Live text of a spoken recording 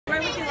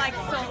Where would you like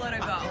Solo to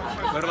go?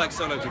 Where would I like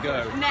Solo to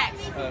go?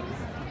 Next.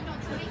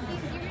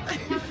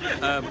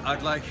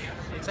 I'd like...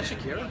 Is that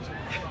Shakira?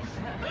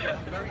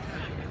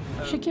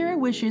 Shakira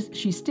wishes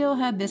she still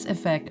had this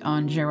effect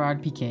on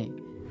Gerard Pique.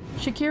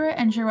 Shakira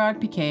and Gerard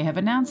Pique have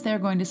announced they are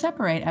going to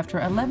separate after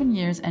 11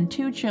 years and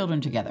 2 children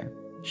together.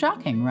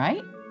 Shocking,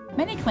 right?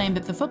 Many claim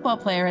that the football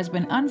player has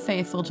been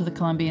unfaithful to the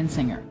Colombian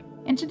singer.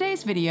 In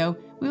today's video,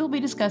 we will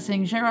be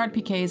discussing Gerard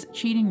Pique's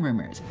cheating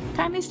rumors.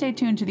 Kindly stay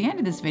tuned to the end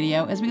of this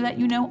video as we let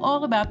you know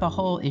all about the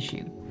whole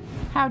issue.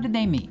 How did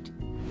they meet?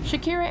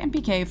 Shakira and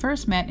Piqué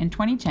first met in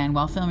 2010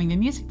 while filming the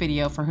music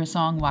video for her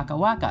song Waka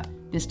Waka,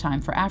 this time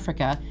for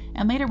Africa,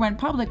 and later went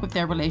public with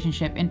their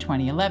relationship in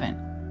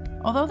 2011.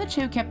 Although the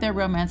two kept their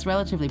romance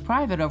relatively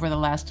private over the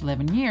last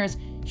 11 years,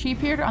 she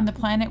appeared on the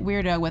Planet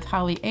Weirdo with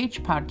Holly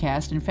H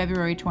podcast in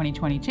February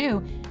 2022,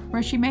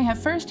 where she may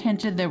have first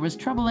hinted there was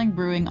troubling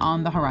brewing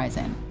on the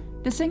horizon.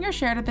 The singer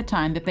shared at the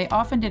time that they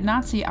often did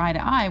not see eye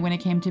to eye when it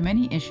came to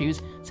many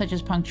issues such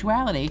as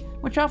punctuality,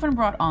 which often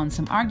brought on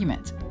some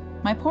arguments.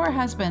 My poor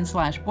husband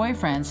slash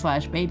boyfriend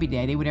slash baby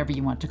daddy, whatever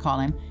you want to call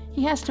him,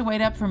 he has to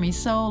wait up for me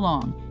so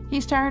long.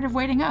 He's tired of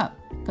waiting up,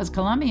 because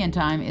Colombian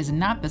time is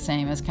not the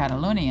same as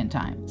Catalonian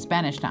time,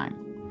 Spanish time.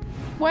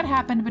 What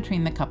happened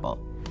between the couple?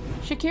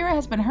 Shakira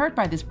has been hurt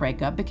by this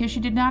breakup because she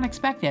did not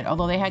expect it,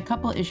 although they had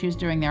couple issues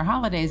during their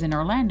holidays in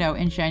Orlando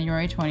in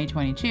January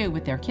 2022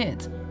 with their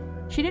kids.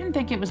 She didn't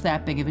think it was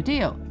that big of a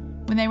deal.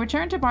 When they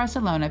returned to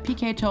Barcelona,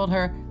 Piqué told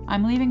her,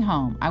 "I'm leaving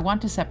home, I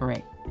want to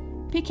separate."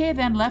 Piqué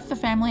then left the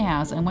family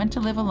house and went to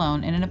live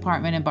alone in an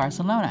apartment in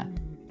Barcelona.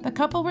 The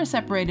couple were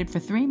separated for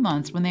 3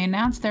 months when they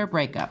announced their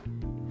breakup.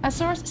 A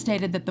source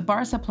stated that the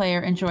Barca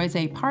player enjoys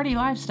a party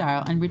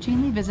lifestyle and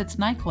routinely visits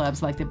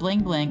nightclubs like the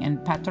Bling Bling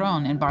and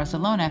Patron in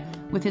Barcelona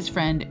with his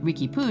friend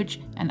Riqui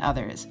Puig and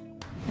others.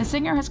 The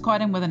singer has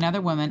caught him with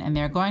another woman and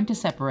they are going to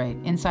separate,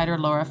 insider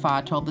Laura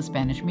told the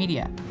Spanish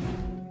media.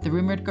 The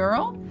rumored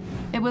girl?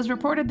 It was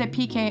reported that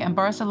Piqué and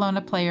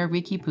Barcelona player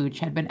Riqui Puig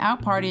had been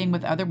out partying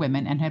with other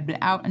women and had been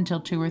out until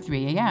 2 or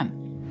 3 a.m.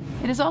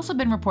 It has also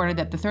been reported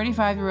that the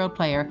 35-year-old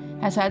player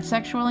has had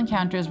sexual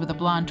encounters with a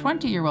blonde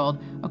 20-year-old,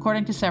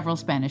 according to several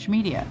Spanish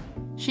media.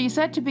 She is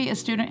said to be a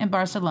student in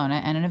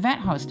Barcelona and an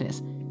event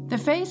hostess. The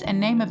face and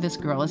name of this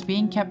girl is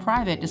being kept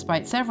private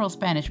despite several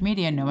Spanish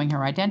media knowing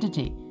her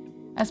identity.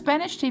 A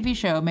Spanish TV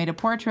show made a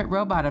portrait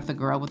robot of the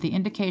girl with the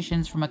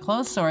indications from a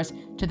close source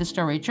to the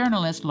story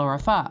journalist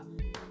Laura.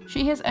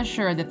 She has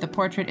assured that the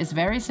portrait is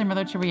very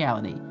similar to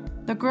reality.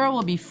 The girl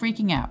will be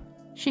freaking out.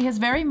 She has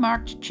very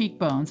marked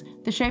cheekbones.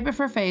 The shape of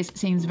her face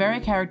seems very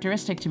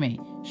characteristic to me.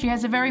 She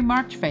has a very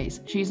marked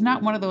face. She is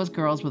not one of those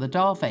girls with a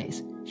doll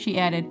face. She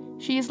added,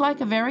 "She is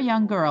like a very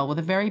young girl with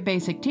a very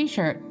basic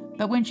t-shirt,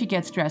 but when she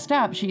gets dressed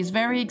up, she is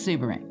very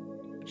exuberant."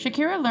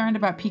 Shakira learned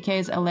about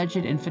Piqué's alleged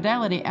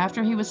infidelity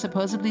after he was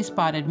supposedly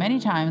spotted many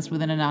times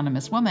with an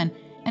anonymous woman,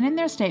 and in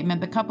their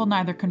statement, the couple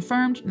neither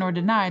confirmed nor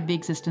denied the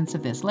existence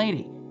of this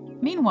lady.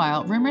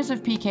 Meanwhile, rumors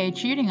of Piqué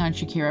cheating on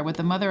Shakira with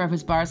the mother of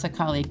his Barca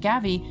colleague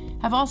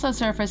Gavi have also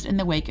surfaced in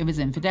the wake of his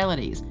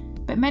infidelities,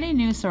 but many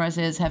news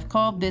sources have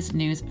called this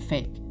news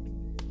fake.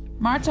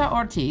 Marta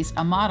Ortiz,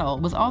 a model,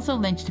 was also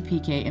linked to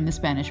Piqué in the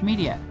Spanish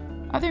media.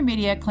 Other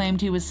media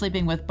claimed he was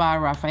sleeping with Bar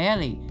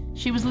Rafaeli.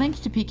 She was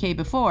linked to Piqué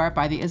before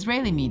by the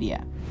Israeli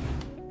media.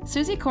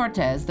 Suzy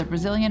Cortez, the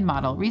Brazilian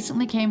model,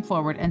 recently came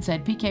forward and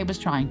said Piqué was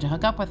trying to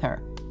hook up with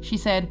her. She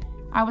said,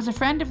 "I was a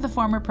friend of the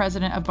former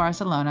president of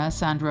Barcelona,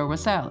 Sandro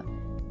Rosell.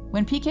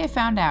 When Piqué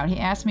found out, he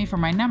asked me for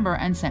my number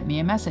and sent me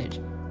a message.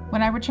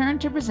 When I returned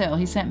to Brazil,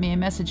 he sent me a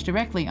message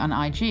directly on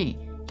IG.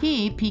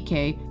 He,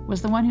 Piqué,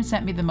 was the one who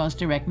sent me the most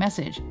direct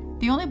message.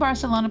 The only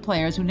Barcelona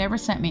players who never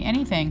sent me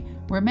anything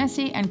were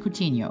Messi and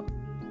Coutinho."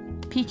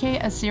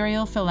 Piqué a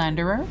serial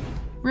philanderer?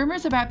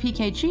 Rumors about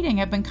Piqué cheating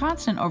have been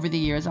constant over the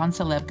years on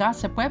celeb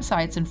gossip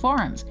websites and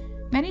forums.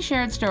 Many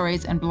shared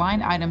stories and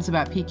blind items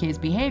about Piqué's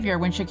behavior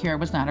when Shakira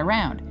was not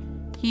around.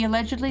 He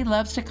allegedly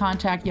loves to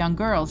contact young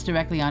girls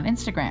directly on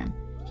Instagram.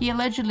 He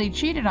allegedly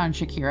cheated on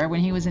Shakira when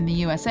he was in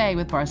the USA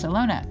with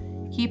Barcelona.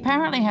 He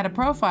apparently had a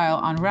profile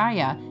on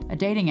Raya, a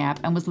dating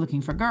app, and was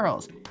looking for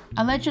girls.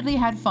 Allegedly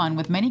had fun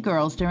with many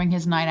girls during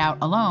his night out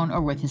alone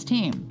or with his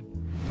team.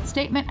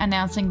 Statement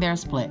announcing their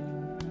split.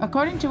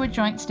 According to a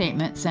joint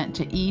statement sent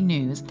to E!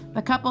 News,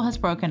 the couple has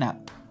broken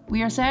up.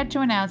 "We are sad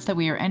to announce that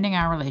we are ending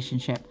our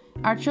relationship.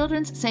 Our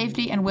children's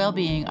safety and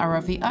well-being are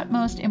of the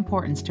utmost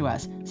importance to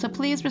us, so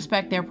please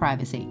respect their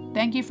privacy.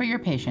 Thank you for your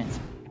patience."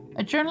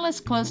 A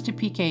journalist close to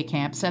Piqué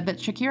camp said that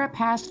Shakira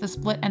passed the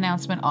split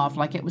announcement off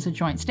like it was a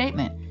joint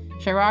statement.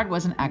 Gerard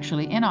wasn't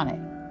actually in on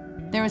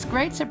it. "There is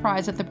great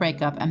surprise at the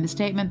breakup and the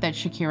statement that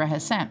Shakira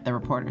has sent," the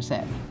reporter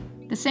said.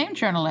 The same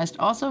journalist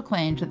also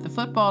claimed that the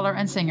footballer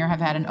and singer have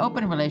had an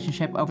open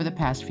relationship over the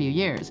past few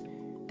years.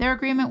 Their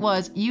agreement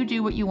was, "You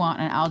do what you want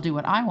and I'll do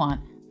what I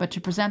want," but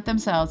to present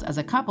themselves as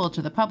a couple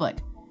to the public.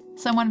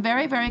 Someone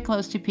very, very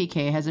close to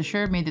Piqué has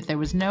assured me that there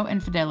was no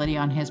infidelity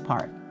on his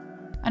part.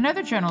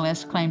 Another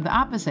journalist claimed the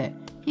opposite.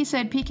 He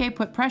said Piqué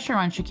put pressure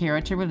on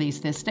Shakira to release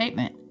this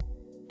statement.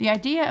 The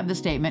idea of the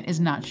statement is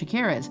not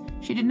Shakira's.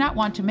 She did not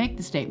want to make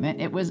the statement.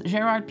 It was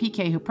Gerard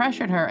Pique who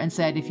pressured her and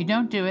said, "If you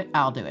don't do it,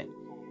 I'll do it."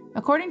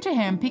 According to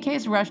him,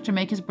 Piqué's rush to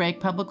make his break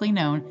publicly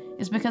known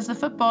is because the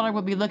footballer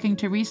will be looking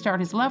to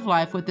restart his love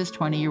life with this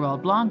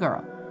 20-year-old blonde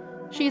girl.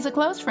 She is a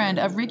close friend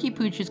of Riqui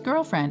Puig's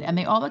girlfriend, and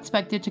they all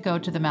expected to go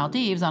to the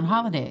Maldives on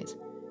holidays.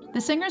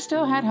 The singer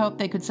still had hope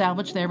they could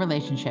salvage their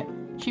relationship.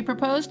 She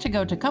proposed to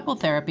go to couple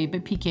therapy,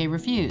 but Piqué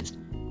refused.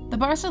 The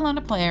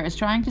Barcelona player is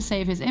trying to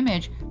save his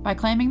image by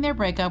claiming their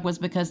breakup was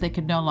because they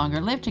could no longer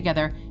live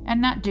together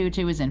and not due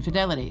to his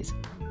infidelities.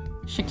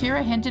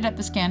 Shakira hinted at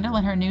the scandal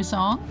in her new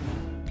song.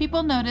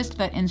 People noticed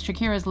that in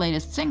Shakira's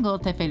latest single,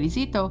 Te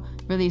Felicito,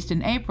 released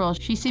in April,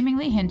 she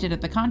seemingly hinted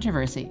at the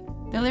controversy.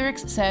 The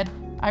lyrics said,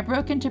 "I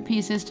broke into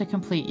pieces to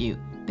complete you.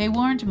 They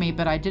warned me,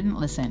 but I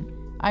didn't listen.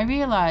 I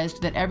realized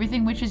that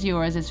everything which is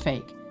yours is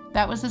fake.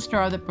 That was the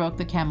straw that broke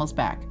the camel's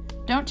back.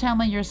 Don't tell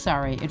me you're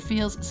sorry. It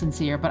feels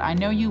sincere, but I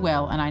know you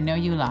well and I know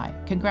you lie.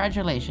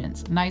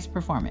 Congratulations. Nice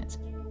performance."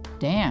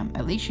 Damn,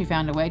 at least she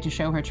found a way to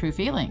show her true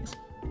feelings.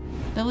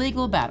 The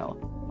legal battle.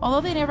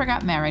 Although they never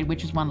got married,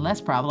 which is one less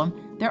problem,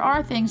 there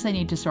are things they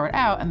need to sort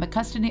out, and the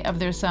custody of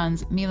their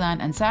sons, Milan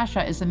and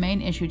Sasha, is the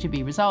main issue to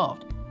be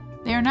resolved.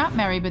 They are not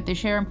married, but they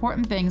share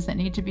important things that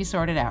need to be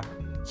sorted out.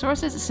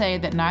 Sources say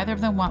that neither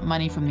of them want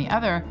money from the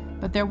other,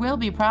 but there will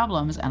be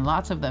problems, and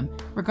lots of them,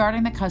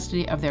 regarding the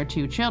custody of their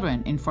two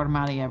children,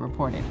 Informalia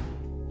reported.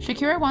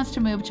 Shakira wants to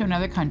move to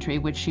another country,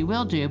 which she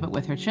will do, but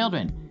with her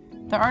children.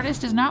 The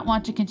artist does not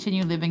want to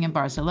continue living in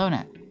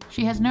Barcelona.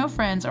 She has no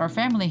friends or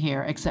family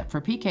here except for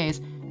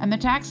Piqué's, and the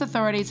tax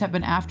authorities have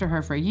been after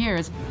her for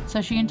years,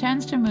 so she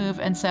intends to move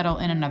and settle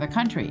in another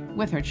country,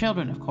 with her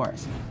children, of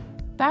course.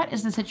 That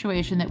is the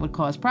situation that would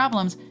cause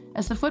problems,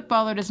 as the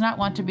footballer does not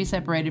want to be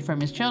separated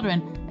from his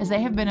children, as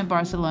they have been in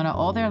Barcelona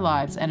all their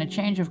lives and a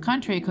change of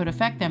country could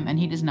affect them and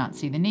he does not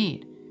see the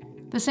need.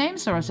 The same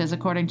sources,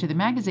 according to the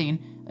magazine,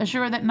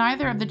 assure that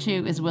neither of the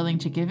two is willing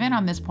to give in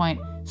on this point,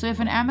 so if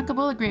an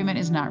amicable agreement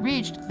is not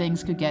reached,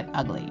 things could get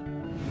ugly.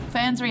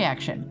 Fans'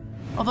 reaction.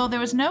 Although there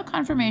was no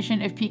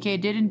confirmation if Piqué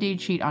did indeed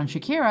cheat on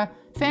Shakira,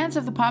 fans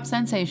of the pop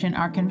sensation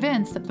are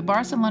convinced that the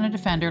Barcelona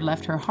defender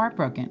left her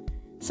heartbroken.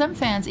 Some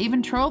fans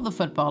even trolled the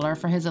footballer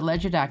for his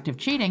alleged act of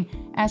cheating,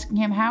 asking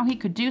him how he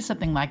could do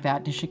something like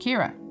that to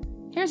Shakira.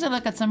 Here's a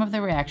look at some of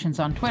the reactions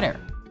on Twitter.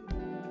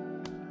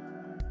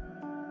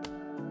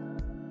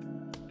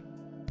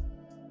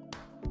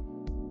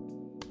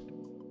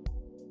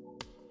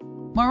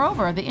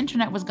 Moreover, the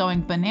internet was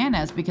going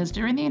bananas because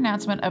during the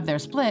announcement of their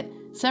split,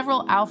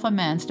 several alpha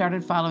men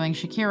started following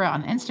Shakira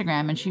on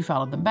Instagram and she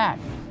followed them back.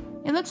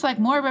 It looks like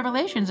more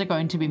revelations are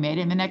going to be made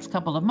in the next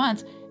couple of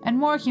months, and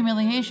more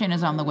humiliation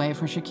is on the way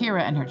for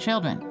Shakira and her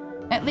children.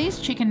 At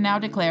least she can now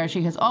declare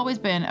she has always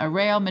been a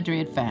Real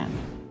Madrid fan.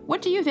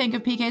 What do you think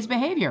of Piqué's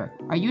behavior?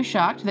 Are you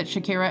shocked that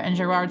Shakira and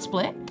Gerard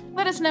split?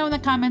 Let us know in the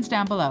comments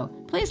down below.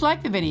 Please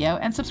like the video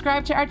and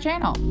subscribe to our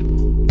channel.